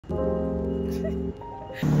Babe,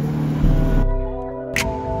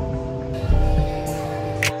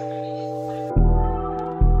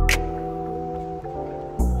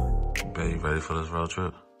 you ready for this road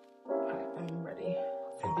trip? I'm ready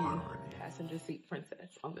to be passenger seat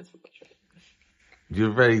princess on this road trip.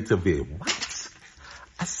 You're ready to be what?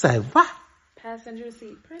 I said what? Passenger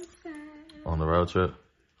seat princess. On the road trip?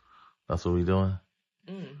 That's what we doing?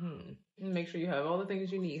 Mm-hmm. Make sure you have all the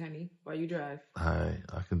things you need, honey, while you drive. Alright,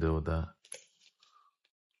 I can deal with that.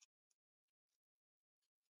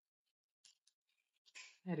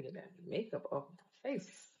 I had to get that makeup off my face.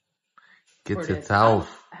 Get your towel.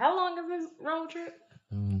 How long is this road trip?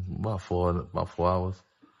 About 4 hours.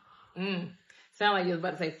 Sound like you was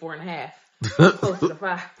about to say 4.5. Closer to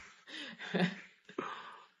 5. This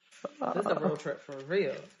is a road trip for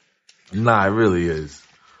real. Nah, it really is.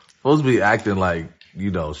 Supposed to be acting like,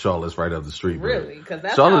 you know, Charlotte's right up the street. Really? Because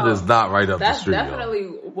that's Charlotte is not right up the street. That's definitely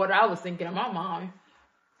what I was thinking in my mind.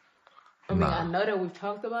 I mean, I know that we've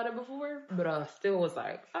talked about it before, but I still was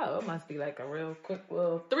like, oh, it must be like a real quick,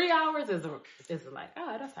 3 hours is like,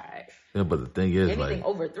 oh, that's all right. Yeah, but the thing is, anything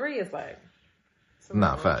over 3 is like,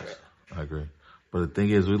 facts. Trip. I agree. But the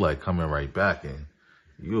thing is, we like coming right back, and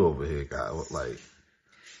you over here got like,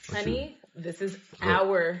 honey, this is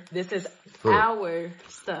our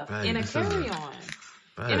stuff. Babe, in a carry-on.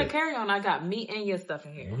 In a carry-on, I got me and your stuff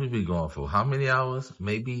in here. What we be going for? How many hours?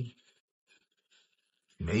 Maybe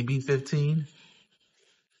 15?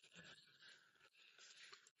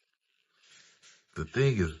 The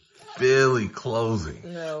thing is barely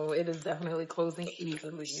closing. No, it is definitely closing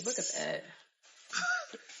easily. Look at that.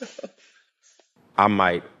 I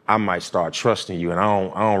might start trusting you, and I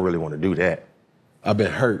don't really want to do that. I've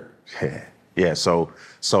been hurt. Yeah. So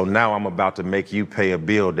now I'm about to make you pay a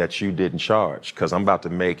bill that you didn't charge, because I'm about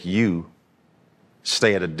to make you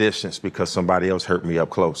stay at a distance because somebody else hurt me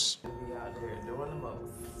up close. Be out there doing the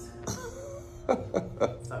most.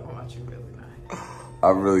 Talking about you really not.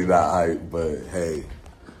 I'm really not hyped, but hey,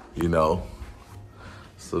 you know,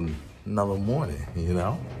 it's another morning, you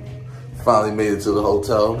know? Finally made it to the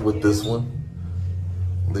hotel with this one.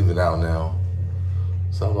 Leaving out now.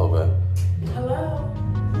 So hello, babe. Hello.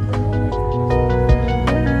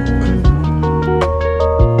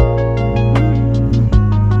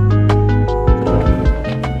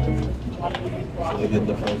 Get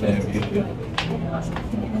the first interview.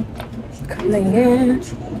 Coming in.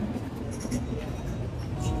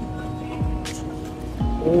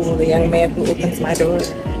 Oh, the young man who opens my door.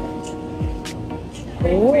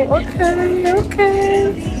 Oh,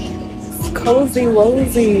 okay. It's cozy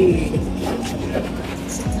wozy.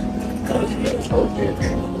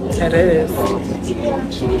 It is.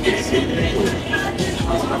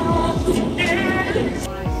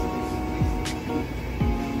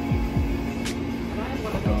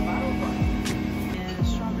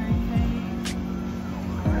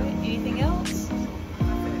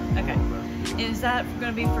 Is that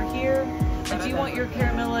going to be for here? Or do you want your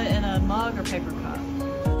caramella in a mug or paper cup?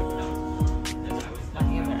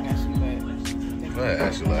 Go ahead,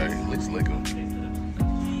 Ashley Larry. At least lick them.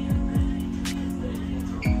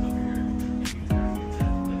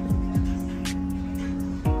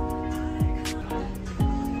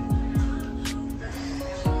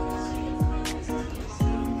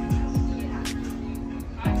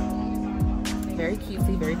 Very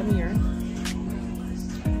cutesy, very demure.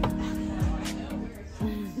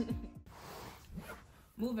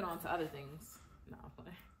 Moving on to other things. No, I'm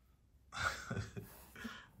playing.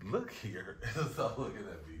 Look here. Stop looking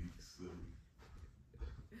at me.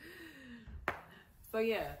 So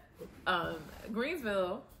yeah,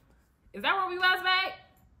 Greensville. Is that where we was, babe?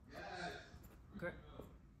 Yes.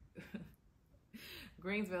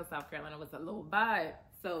 Greensville, South Carolina was a little vibe.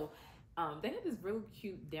 So they had this real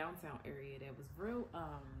cute downtown area that was real,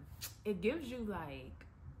 it gives you like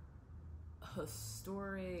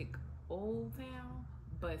historic old town,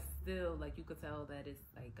 but still like you could tell that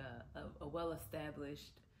it's like a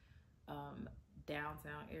well-established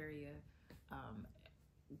downtown area.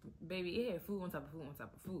 Baby, it had food on top of food on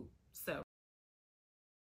top of food. So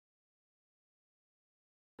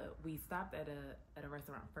we stopped at a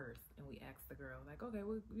restaurant first, and we asked the girl like, okay,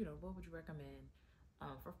 well, you know, what would you recommend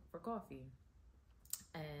for coffee?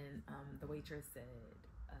 And the waitress said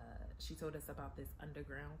she told us about this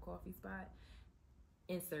underground coffee spot.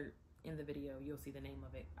 Insert in the video, you'll see the name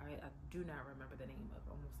of it. I do not remember the name of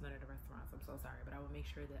almost none of the restaurants. I'm so sorry, but I will make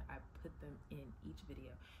sure that I put them in each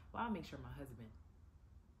video. Well, I'll make sure my husband,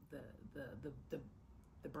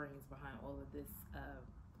 the brains behind all of this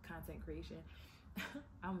content creation,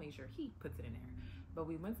 I'll make sure he puts it in there. But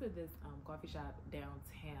we went to this coffee shop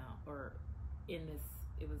downtown, or in this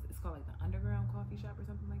it's called like the Underground Coffee Shop or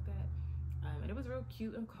something like that. And it was real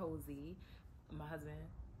cute and cozy. My husband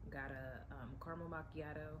got a caramel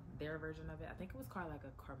macchiato, their version of it. I think it was called like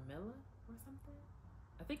a Carmilla or something.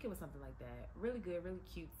 I think it was something like that. Really good, really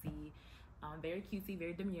cutesy, very cutesy,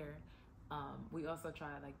 very demure. We also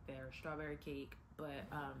tried like their strawberry cake, but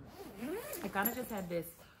it kind of just had this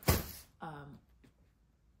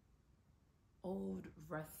old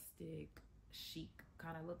rustic chic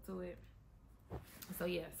kind of look to it. So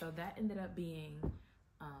yeah, so that ended up being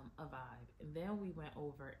a vibe. And then we went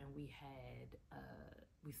over and we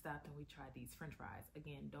stopped and we tried these french fries.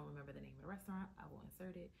 Again, don't remember the name of the restaurant, I will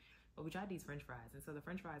insert it, but we tried these french fries. And so the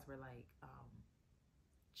french fries were like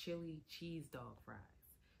chili cheese dog fries.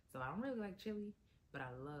 So I don't really like chili, but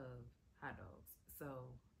I love hot dogs. So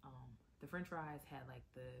the french fries had like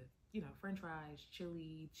the, you know, french fries,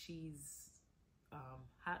 chili, cheese,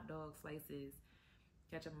 hot dog slices,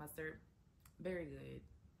 ketchup, mustard, very good.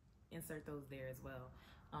 Insert those there as well.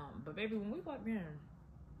 But baby, when we walked in,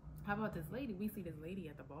 how about this lady? We see this lady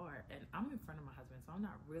at the bar, and I'm in front of my husband, so I'm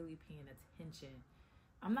not really paying attention.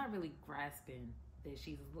 I'm not really grasping that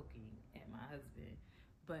she's looking at my husband,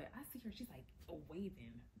 but I see her, she's like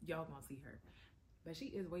waving. Y'all gonna see her, but she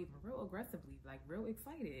is waving real aggressively, like real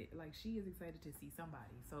excited. Like she is excited to see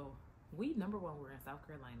somebody. So we, number one, we're in South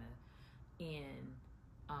Carolina, and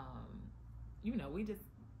you know, we just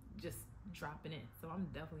dropping in. So I'm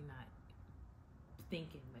definitely not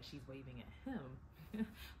thinking that she's waving at him.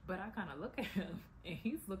 But I kind of look at him and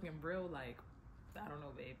he's looking real like, I don't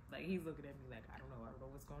know, babe. Like he's looking at me like, I don't know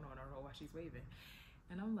what's going on. I don't know why she's waving.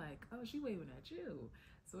 And I'm like, oh, she waving at you.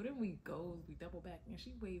 So then we double back and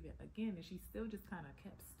she waving again, and she still just kind of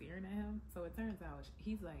kept staring at him. So it turns out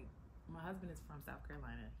he's like, my husband is from South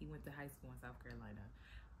Carolina. He went to high school in South Carolina.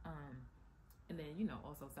 And then, you know,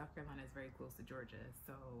 also South Carolina is very close to Georgia.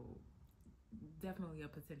 So definitely a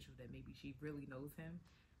potential that maybe she really knows him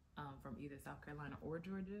from either South Carolina or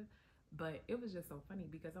Georgia. But it was just so funny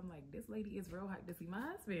because I'm like, this lady is real hyped to see my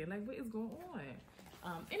husband. Like, what is going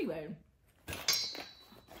on? Anyway,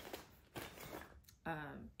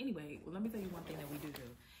 well, let me tell you one thing that we do.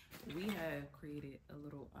 We have created a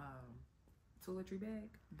little toiletry bag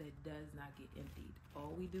that does not get emptied.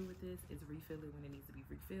 All we do with this is refill it when it needs to be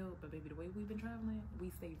refilled. But baby, the way we've been traveling,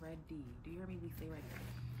 we stay ready. Do you hear me? We stay ready.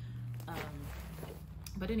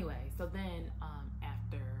 But anyway, so then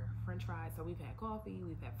after french fries, so we've had coffee,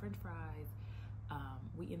 we've had french fries,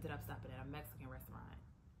 we ended up stopping at a Mexican restaurant.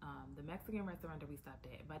 The Mexican restaurant that we stopped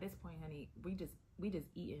at, by this point, honey, we just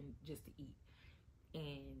eating just to eat,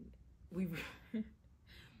 and we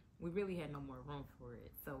really had no more room for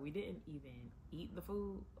it, so we didn't even eat the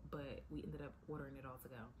food, but we ended up ordering it all to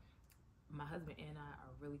go. My husband and I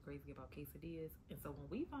are really crazy about quesadillas, and so when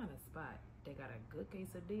we find a spot that got a good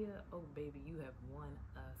quesadilla, oh baby, you have won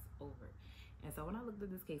us over. And so when I looked at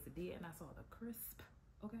this quesadilla and I saw the crisp,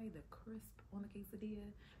 okay, the crisp on the quesadilla,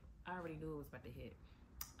 I already knew it was about to hit.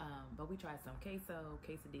 But we tried some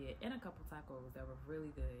quesadilla, and a couple tacos that were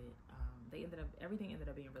really good. Everything ended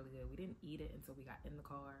up being really good. We didn't eat it until we got in the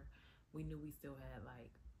car. We knew we still had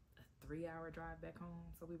like a 3-hour drive back home,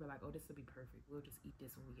 so we were like, oh, this will be perfect. We'll just eat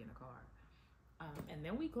this when we get in the car. And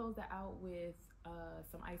then we closed it out with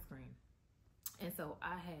some ice cream. And so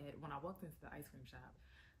when I walked into the ice cream shop,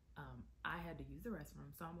 I had to use the restroom.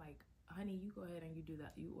 So I'm like, honey, you go ahead and you do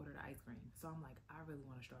that. You order the ice cream. So I'm like, I really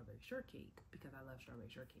want a strawberry shortcake because I love strawberry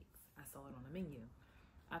shortcakes. I saw it on the menu.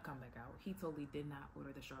 I come back out. He totally did not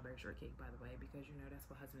order the strawberry shortcake, by the way, because you know that's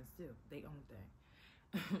what husbands do. They own thing.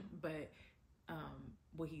 But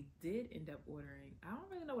what he did end up ordering, I don't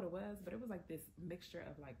really know what it was, but it was like this mixture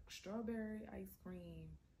of like strawberry ice cream,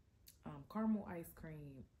 caramel ice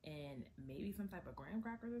cream, and maybe some type of graham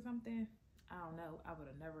crackers or something. I don't know. I would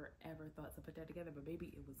have never ever thought to put that together, but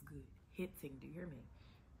baby, it was good. Hitting, do you hear me?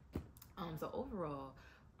 So overall,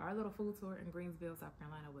 our little food tour in Greensville, South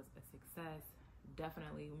Carolina was a success.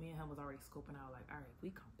 Definitely, me and him was already scoping out like, all right, we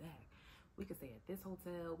come back, we could stay at this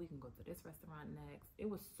hotel, we can go to this restaurant next. It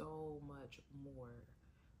was so much more.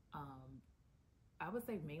 I would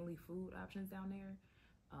say mainly food options down there.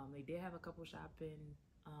 They did have a couple shopping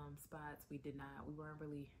spots. We weren't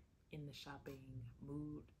really in the shopping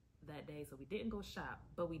mood that day, so we didn't go shop,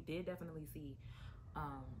 but we did definitely see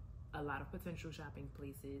a lot of potential shopping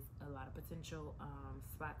places, a lot of potential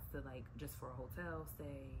spots to like just for a hotel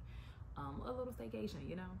stay, a little staycation,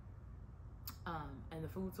 you know. And the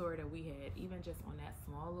food tour that we had, even just on that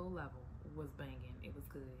small little level, was banging. It was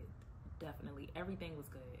good. Definitely everything was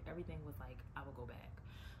good. Everything was like, I will go back.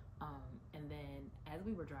 And then as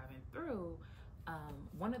we were driving through,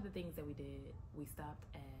 one of the things that we did, we stopped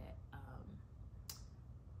at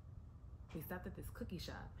we stopped at this cookie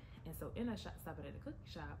shop. And so in us stopping at the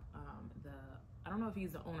cookie shop, I don't know if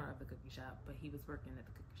he's the owner of the cookie shop, but he was working at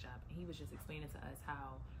the cookie shop, and he was just explaining to us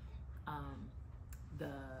how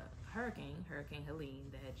the Hurricane Helene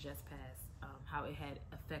that had just passed, how it had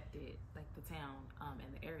affected like the town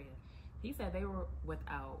and the area. He said they were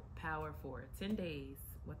without power for 10 days,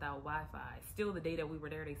 without Wi-Fi. Still, the day that we were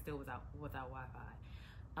there, they still was without Wi-Fi.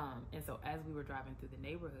 And so as we were driving through the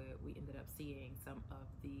neighborhood, we ended up seeing some of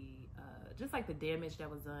the just like the damage that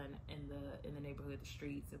was done in the neighborhood, the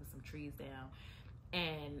streets. There was some trees down,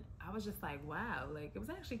 and I was just like, wow, like it was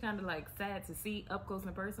actually kind of like sad to see up close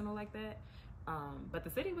and personal like that. But the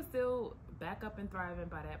city was still back up and thriving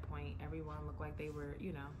by that point. Everyone looked like they were,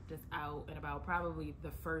 you know, just out and about. Probably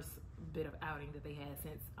the first bit of outing that they had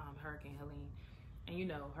since Hurricane Helene. And you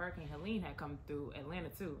know, Hurricane Helene had come through Atlanta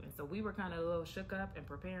too. And so we were kind of a little shook up and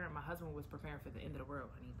preparing. My husband was preparing for the end of the world,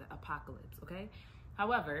 honey, the apocalypse, okay?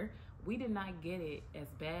 However, we did not get it as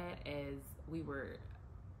bad as we were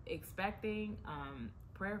expecting.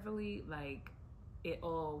 Prayerfully, like, it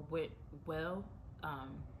all went well.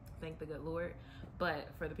 Thank the good Lord. But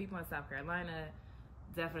for the people in South Carolina,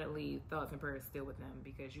 definitely thoughts and prayers still with them,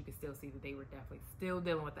 because you could still see that they were definitely still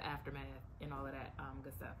dealing with the aftermath and all of that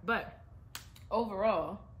good stuff. But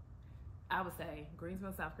overall, I would say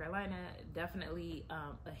Greensville, South Carolina, definitely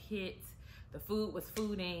a hit. The food was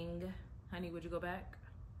fooding. Honey, would you go back?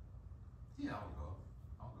 Yeah,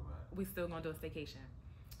 I'll go back. We still gonna do a staycation.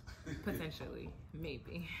 Potentially,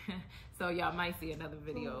 maybe. So y'all might see another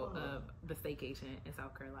video of the staycation in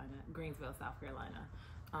South Carolina, Greensville, South Carolina.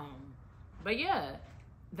 But yeah,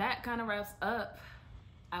 that kind of wraps up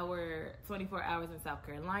our 24 hours in South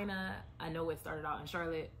Carolina. I know it started out in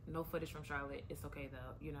Charlotte. No footage from Charlotte. It's okay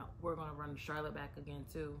though. You know, we're gonna run Charlotte back again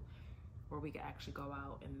too, where we can actually go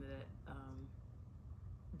out in the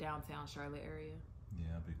downtown Charlotte area. Yeah,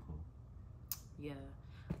 that'd be cool. Yeah.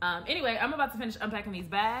 Anyway, I'm about to finish unpacking these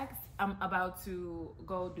bags. I'm about to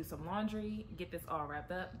go do some laundry, get this all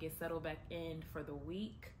wrapped up, get settled back in for the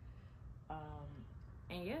week.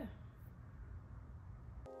 And yeah.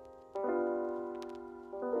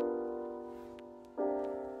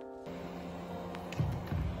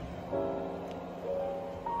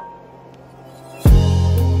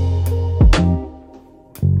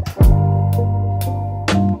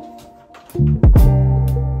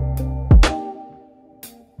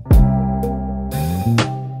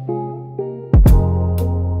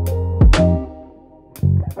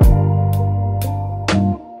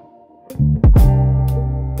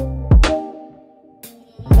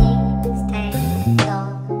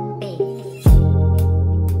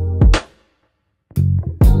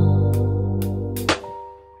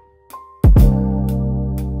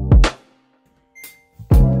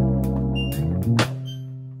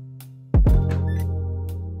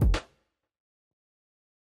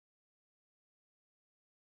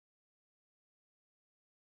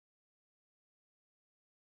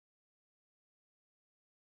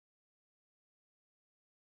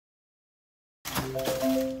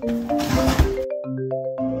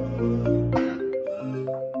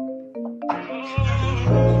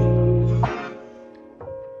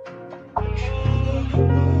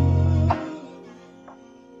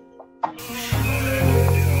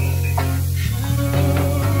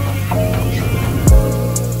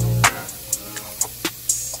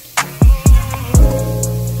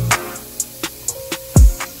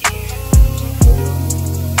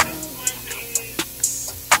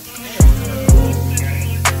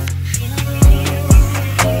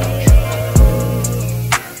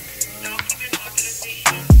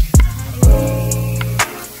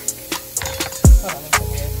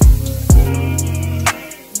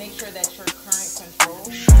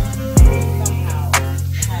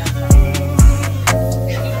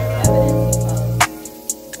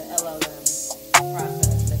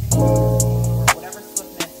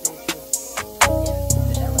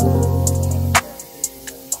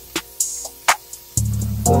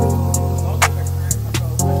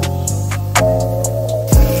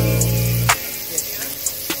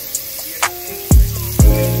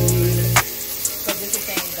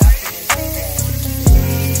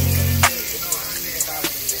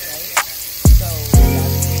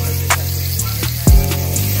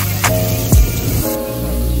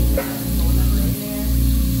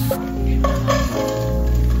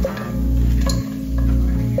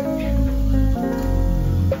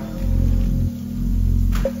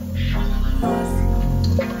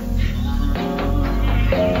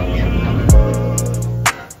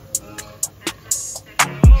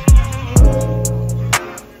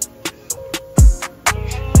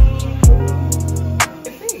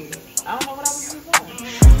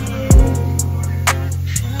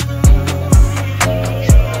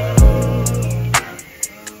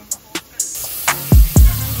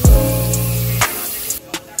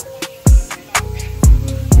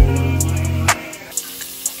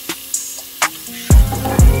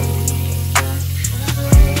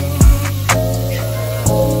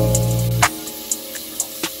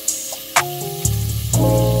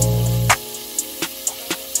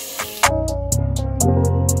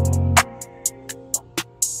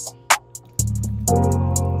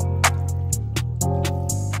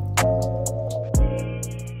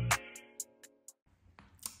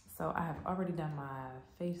 already done my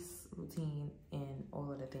face routine and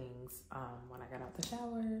all of the things when I got out the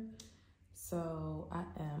shower. So I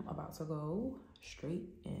am about to go straight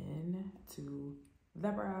in to the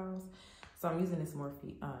brows. So I'm using this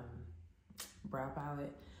Morphe brow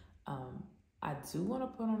palette. I do want to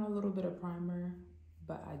put on a little bit of primer,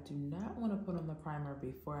 but I do not want to put on the primer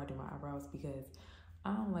before I do my eyebrows because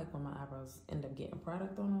I don't like when my eyebrows end up getting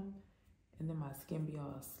product on them and then my skin be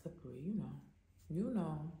all slippery, you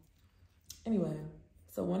know. Anyway,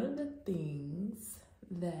 so one of the things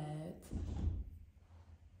that,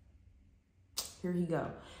 here you go.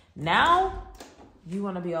 Now you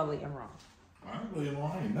want to be all late and wrong. I ain't late and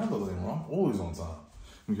wrong. I ain't never late and wrong. I'm always on time.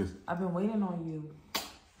 Because I've been waiting on you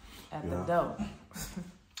at the door.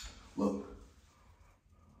 Look.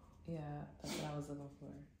 Yeah, that's what I was looking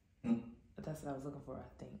for. That's what I was looking for, I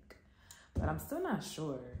think. But I'm still not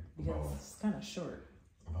sure because it's kind of short,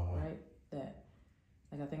 right? That,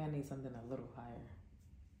 like, I think I need something a little higher.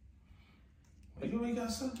 You already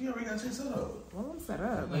got shit set up. Well, I'm set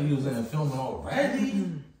up. Like you was in the film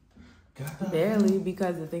already. Barely,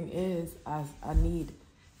 because the thing is, I need.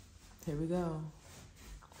 Here we go.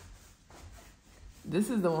 This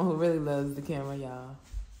is the one who really loves the camera, y'all.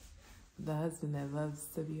 The husband that loves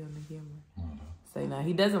to be on the camera. Say now,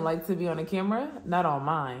 he doesn't like to be on the camera, not on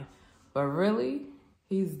mine, but really,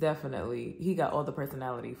 he got all the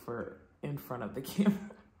personality for in front of the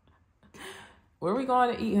camera. Where are we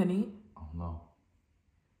going to eat, honey? I don't know.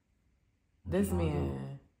 This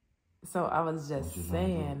man. So I was just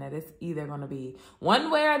saying that it's either going to be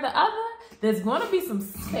one way or the other. There's going to be some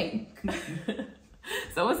steak.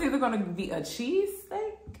 So it's either going to be a cheese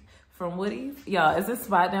steak from Woody's. Y'all, it's a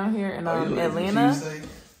spot down here in Atlanta.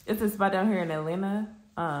 It's a spot down here in Atlanta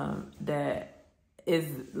that is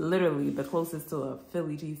literally the closest to a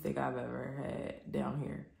Philly cheesesteak I've ever had down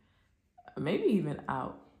here. Maybe even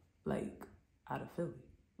out of Philly.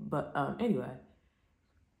 But anyway,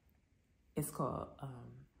 it's called,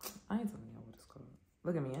 I ain't telling y'all what it's called.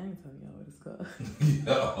 Look at me, I ain't telling y'all what it's called.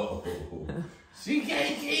 Yo, she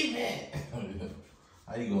can't keep it.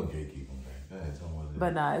 How you gonna gatekeep them, man? Go ahead, tell them what it is.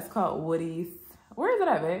 But nah, it's called Woody's. Where is it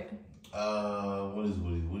at, babe? What is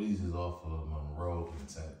Woody's? Woody's is off of Monroe,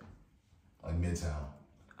 like Midtown.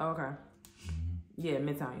 Oh, okay. Yeah,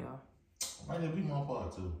 Midtown, y'all. Right there, we my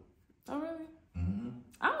part too. Oh, really?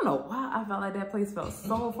 I don't know why I felt like that place felt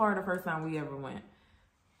so far the first time we ever went.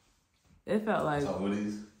 It felt like... So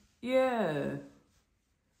Woody's? Yeah.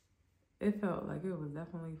 It felt like it was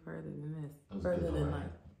definitely further than this. Further than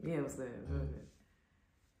like... Yeah, it was good. It was good.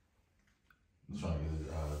 You trying to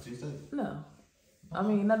get a cheesesteak? No. I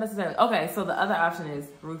mean, not necessarily. Okay, so the other option is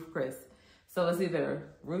Ruth Chris. So it's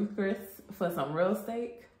either Ruth Chris for some real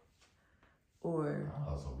steak or...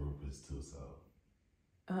 I love some Ruth Chris too, so...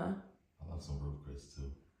 Uh-huh. I love some Ruth Chris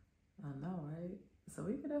too. I know, right? So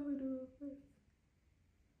we could definitely do Ruth Chris.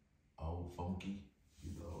 Old funky.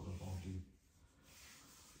 You the old and funky.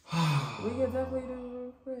 We could definitely do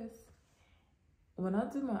Ruth Chris. When I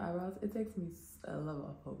do my eyebrows, it takes me a level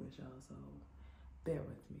of focus, y'all, so bear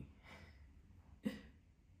with me.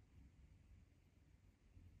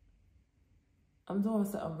 I'm doing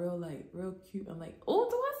something real cute. I'm like, oh,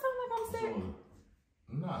 do I sound like I'm sick?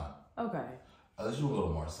 Nah. Okay. Unless you go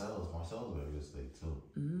to Marcel's. Marcel's got good steak too.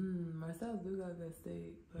 Marcel's do got good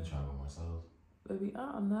steak. You trying to go to Marcel's? Baby,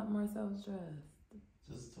 I'm not Marcel's dressed.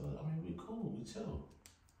 Just, we cool. We chill.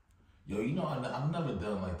 Yo, you know, I've never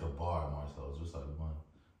done like the bar at Marcel's. Just like one.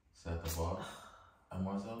 Sit at the bar at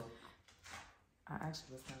Marcel's. I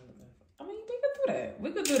actually was kind of looking for... I mean, we could do that. We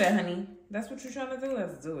could do that, honey. That's what you're trying to do.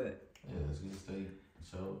 Let's do it. Yeah, let's get a steak.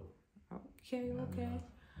 Show. Okay, okay.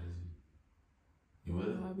 You with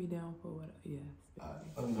it? I'll be down for what? Yes.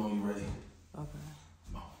 Let me know when you're ready. Okay.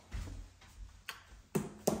 No.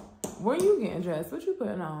 Where you getting dressed? What you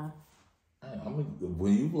putting on?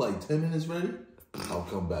 When you like 10 minutes ready, I'll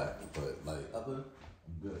come back. But like other,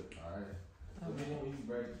 I'm good. All right. Let me know when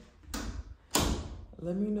you're ready.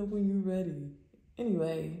 Let me know when you're ready.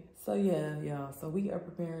 Anyway, so yeah, y'all. So we are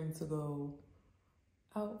preparing to go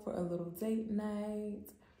out for a little date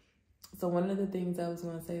night. So one of the things I was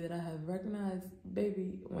going to say that I have recognized,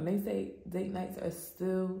 baby, when they say date nights are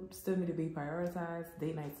still need to be prioritized,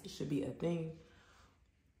 date nights should be a thing.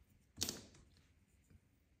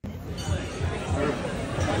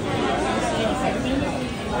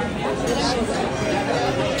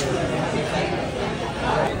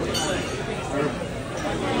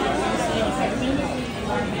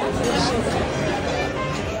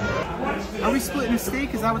 Are we splitting a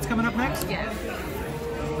steak? Is that what's coming up next? Yes.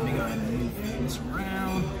 Let me go ahead and move this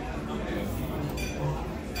around.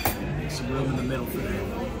 Make some room in the middle for that.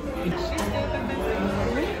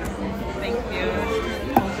 Thank you.